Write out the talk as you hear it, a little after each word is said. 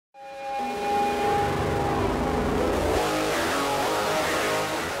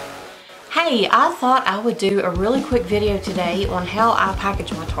Hey, I thought I would do a really quick video today on how I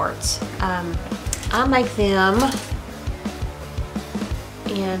package my tarts. I make them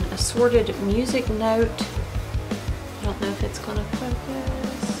in assorted music note. I don't know if it's gonna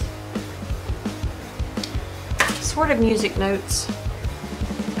focus. Assorted music notes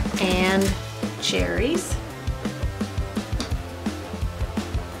and cherries.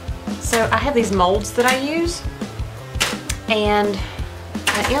 So I have these molds that I use, and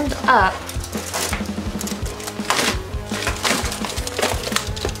I end up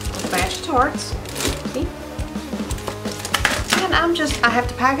with a batch of tarts. See? And I have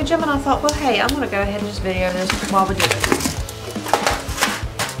to package them, and I thought, well, hey, I'm going to go ahead and just video this while we do it.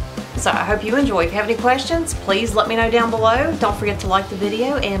 So I hope you enjoy. If you have any questions, please let me know down below. Don't forget to like the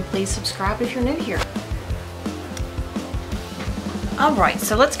video, and please subscribe if you're new here. Alright,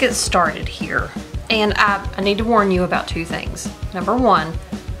 so let's get started here. And I need to warn you about two things. Number one,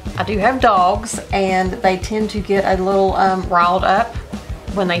 I do have dogs, and they tend to get a little riled up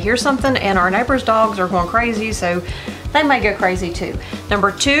when they hear something, and our neighbor's dogs are going crazy, so they may go crazy too.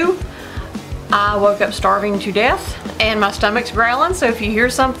 Number two, I woke up starving to death, and my stomach's growling, so if you hear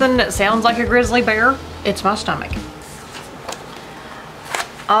something that sounds like a grizzly bear, it's my stomach.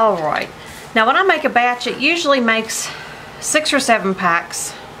 Alright, now when I make a batch, it usually makes 6 or 7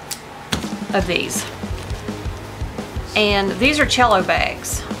 packs of these, and these are cello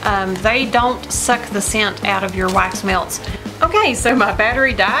bags. They don't suck the scent out of your wax melts. Okay, so my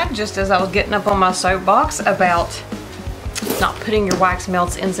battery died just as I was getting up on my soapbox about not putting your wax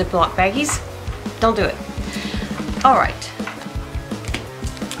melts in Ziploc baggies. Don't do it. Alright,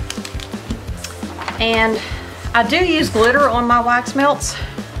 and I do use glitter on my wax melts.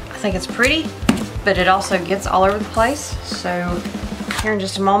 I think it's pretty, but it also gets all over the place. So here in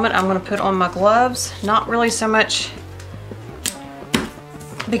just a moment, I'm going to put on my gloves. Not really so much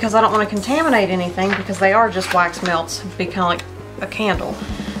because I don't want to contaminate anything, because they are just wax melts. It'd be kind of like a candle.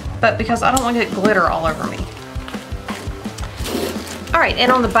 But because I don't want to get glitter all over me. Alright, and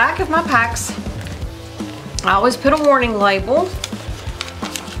on the back of my packs, I always put a warning label.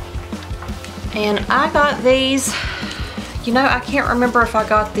 And I got these, you know, I can't remember if I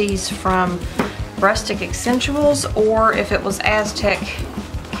got these from Rustic Essentials or if it was Aztec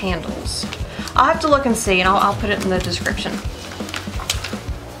Candles. I'll have to look and see, and I'll put it in the description.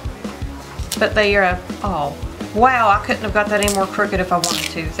 But they are, oh, wow, I couldn't have got that any more crooked if I wanted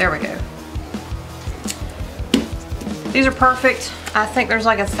to. There we go. These are perfect. I think there's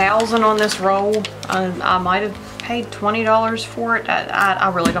like 1,000 on this roll. I might have paid $20 for it. I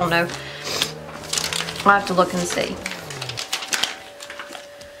really don't know. I'll have to look and see.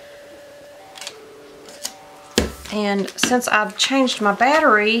 And since I've changed my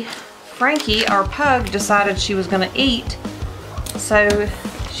battery, Frankie, our pug, decided she was going to eat. So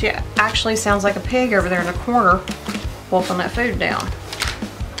she actually sounds like a pig over there in the corner, wolfing that food down.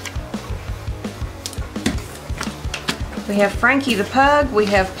 We have Frankie the pug, we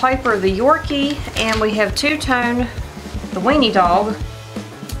have Piper the Yorkie, and we have Two-Tone the weenie dog,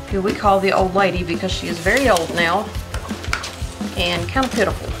 who we call the old lady because she is very old now and kind of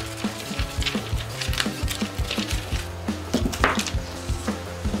pitiful.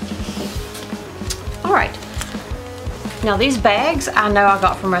 Alright, now these bags I know I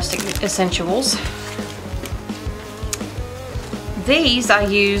got from Rustic Essentials. These I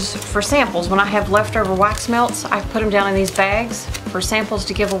use for samples. When I have leftover wax melts, I put them down in these bags for samples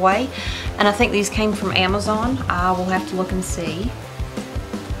to give away. And I think these came from Amazon. I will have to look and see.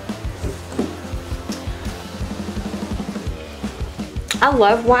 I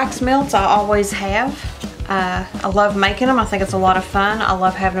love wax melts, I always have. I love making them. I think it's a lot of fun. I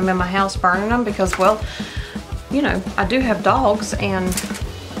love having them in my house, burning them, because, well, you know, I do have dogs, and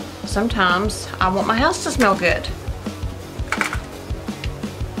sometimes I want my house to smell good.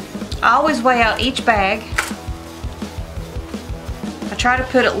 I always weigh out each bag. I try to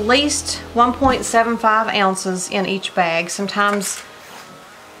put at least 1.75 ounces in each bag. Sometimes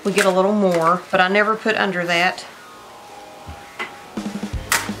we get a little more, but I never put under that.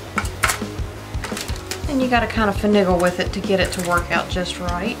 And you got to kind of finagle with it to get it to work out just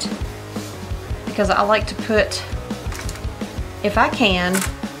right. Because I like to put, if I can,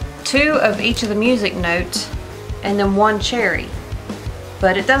 2 of each of the music notes and then 1 cherry.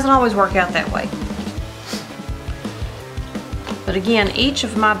 But it doesn't always work out that way. But again, each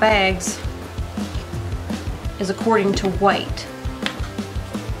of my bags is according to weight.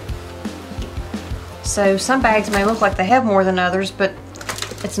 So some bags may look like they have more than others, but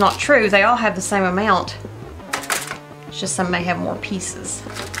it's not true. They all have the same amount. It's just some may have more pieces.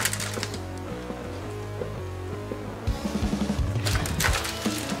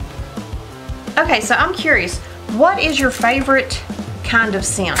 Okay, so I'm curious, what is your favorite kind of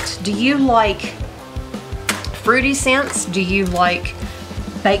scent? Do you like fruity scents? Do you like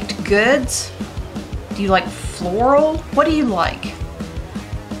baked goods? Do you like floral? What do you like?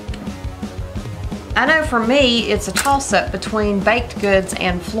 I know for me, it's a toss-up between baked goods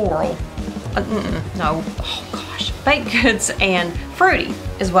and floral. No, oh gosh. Baked goods and fruity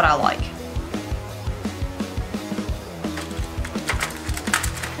is what I like.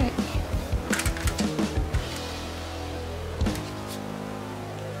 Okay.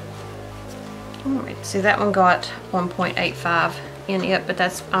 All right, see that one got 1.85 in it, but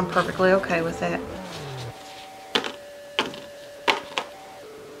I'm perfectly okay with that.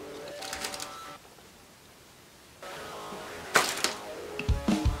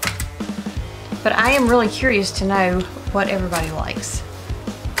 But I am really curious to know what everybody likes.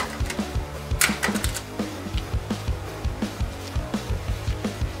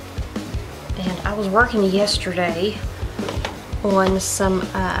 And I was working yesterday on some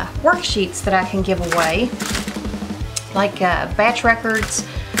worksheets that I can give away, like batch records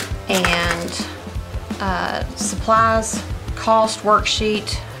and supplies, cost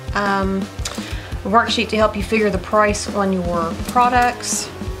worksheet, a worksheet to help you figure the price on your products,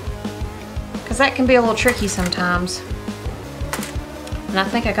 because that can be a little tricky sometimes. And I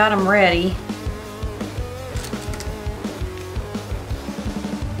think I got them ready.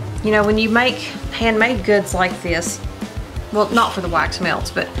 You know, when you make handmade goods like this, well, not for the wax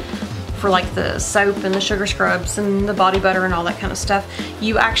melts, but for like the soap and the sugar scrubs and the body butter and all that kind of stuff,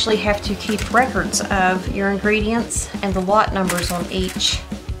 you actually have to keep records of your ingredients and the lot numbers on each,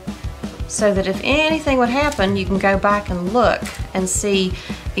 so that if anything would happen, you can go back and look and see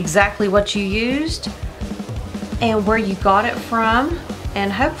exactly what you used and where you got it from,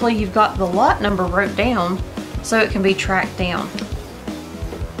 and hopefully you've got the lot number wrote down so it can be tracked down.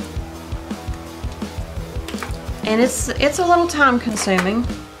 And it's a little time consuming,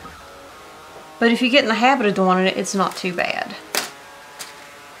 but if you get in the habit of doing it, it's not too bad.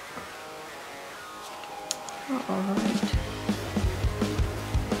 All right.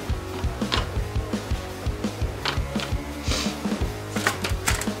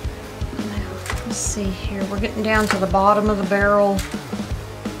 Let's see here, we're getting down to the bottom of the barrel.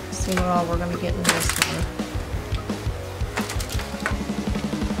 Let's see what all we're going to get in this one.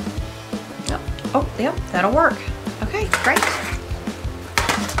 Yep. Oh, yep, that'll work. Okay, great.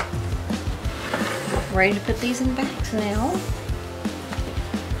 Ready to put these in bags now.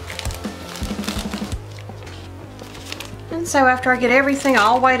 And so after I get everything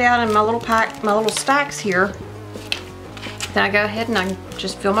all weighed out in my little pack, my little stacks here, then I go ahead and I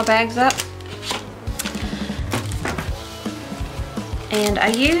just fill my bags up. And I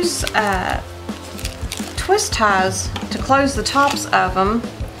use twist ties to close the tops of them.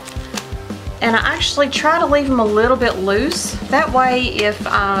 And I actually try to leave them a little bit loose. That way, if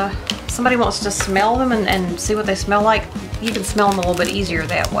somebody wants to smell them and see what they smell like, you can smell them a little bit easier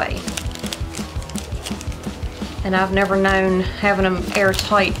that way. And I've never known having them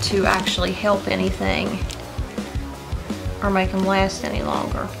airtight to actually help anything or make them last any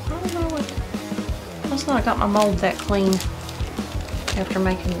longer. I don't know what. Must not have got my mold that clean after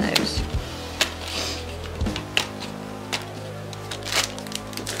making those.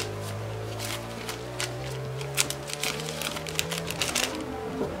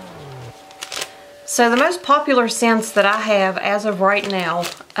 So the most popular scents that I have as of right now,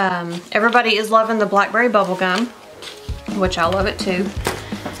 everybody is loving the blackberry bubblegum, which I love it too.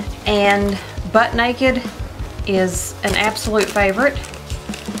 And Butt Naked is an absolute favorite.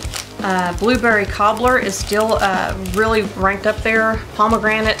 Blueberry Cobbler is still really ranked up there.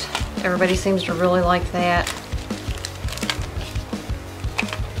 Pomegranate, everybody seems to really like that.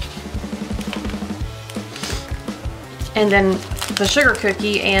 And then the sugar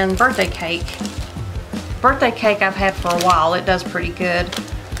cookie and birthday cake. Birthday cake I've had for a while. It does pretty good.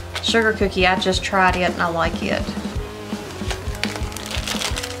 Sugar cookie, I just tried it and I like it.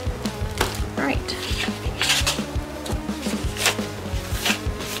 Alright.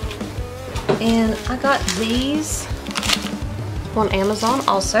 And I got these on Amazon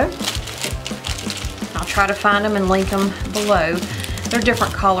also. I'll try to find them and link them below. They're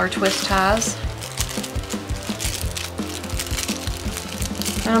different color twist ties.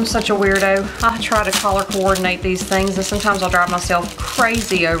 I'm such a weirdo. I try to color coordinate these things and sometimes I'll drive myself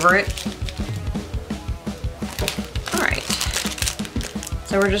crazy over it. Alright.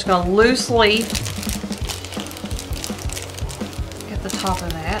 So we're just going to loosely get the top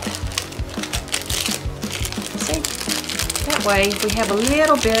of that. See? That way we have a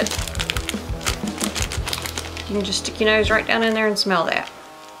little bit. You can just stick your nose right down in there and smell that.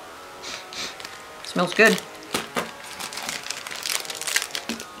 Smells good.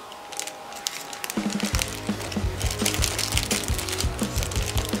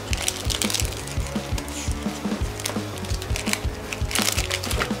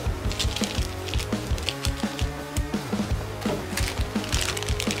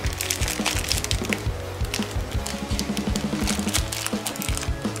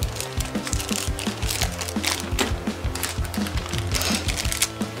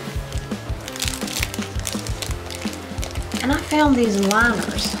 And I found these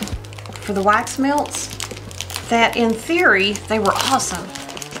liners for the wax melts that in theory, they were awesome.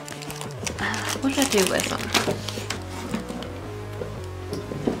 What did I do with them?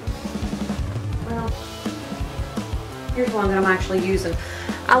 Well, here's one that I'm actually using.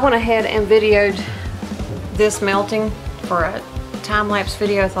 I went ahead and videoed this melting for a time-lapse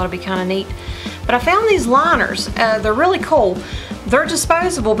video. I thought it'd be kind of neat. But I found these liners. They're really cool. They're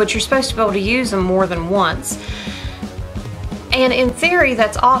disposable, but you're supposed to be able to use them more than once. And in theory,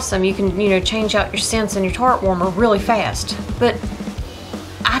 that's awesome. You can, you know, change out your scents in your tart warmer really fast. But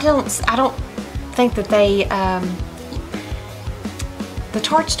I don't think that they, the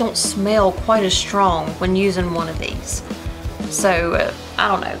tarts don't smell quite as strong when using one of these. So, I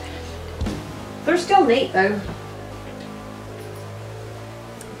don't know. They're still neat though.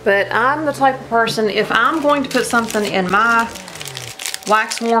 But I'm the type of person, if I'm going to put something in my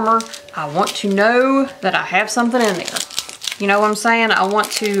wax warmer, I want to know that I have something in there. You know what I'm saying? I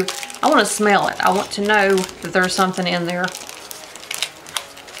want to smell it. I want to know that there's something in there.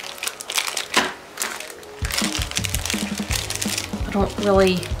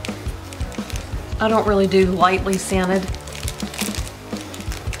 I don't really do lightly scented.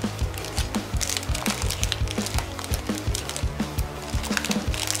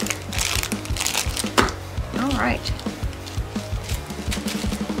 All right.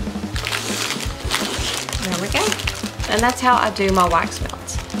 There we go. And that's how I do my wax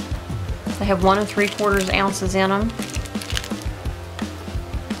melts. They have 1 3/4 ounces in them.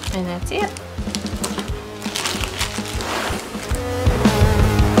 And that's it.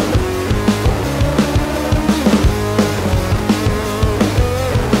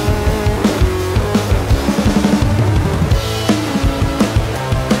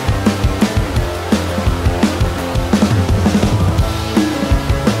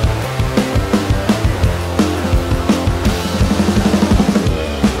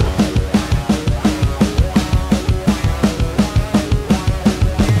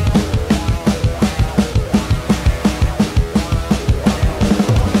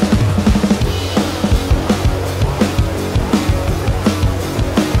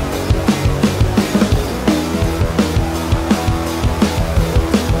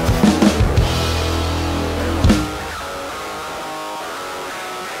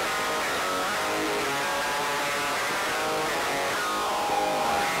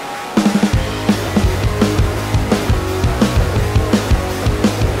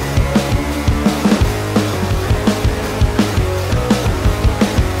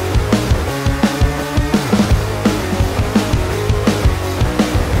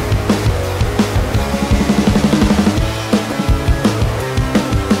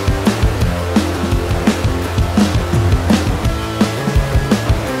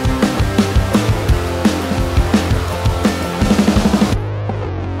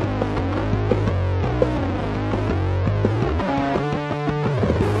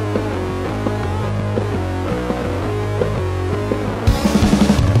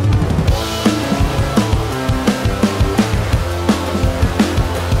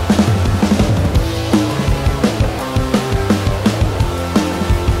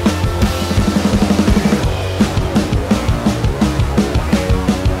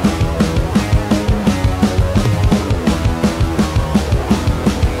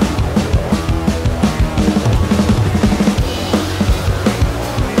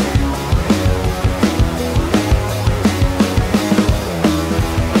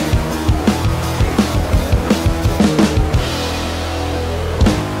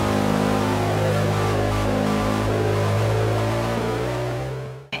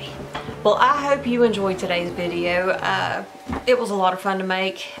 Well, I hope you enjoyed today's video. It was a lot of fun to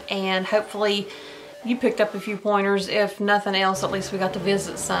make, and hopefully you picked up a few pointers. If nothing else, at least we got to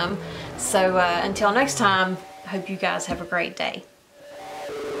visit some. So until next time, I hope you guys have a great day.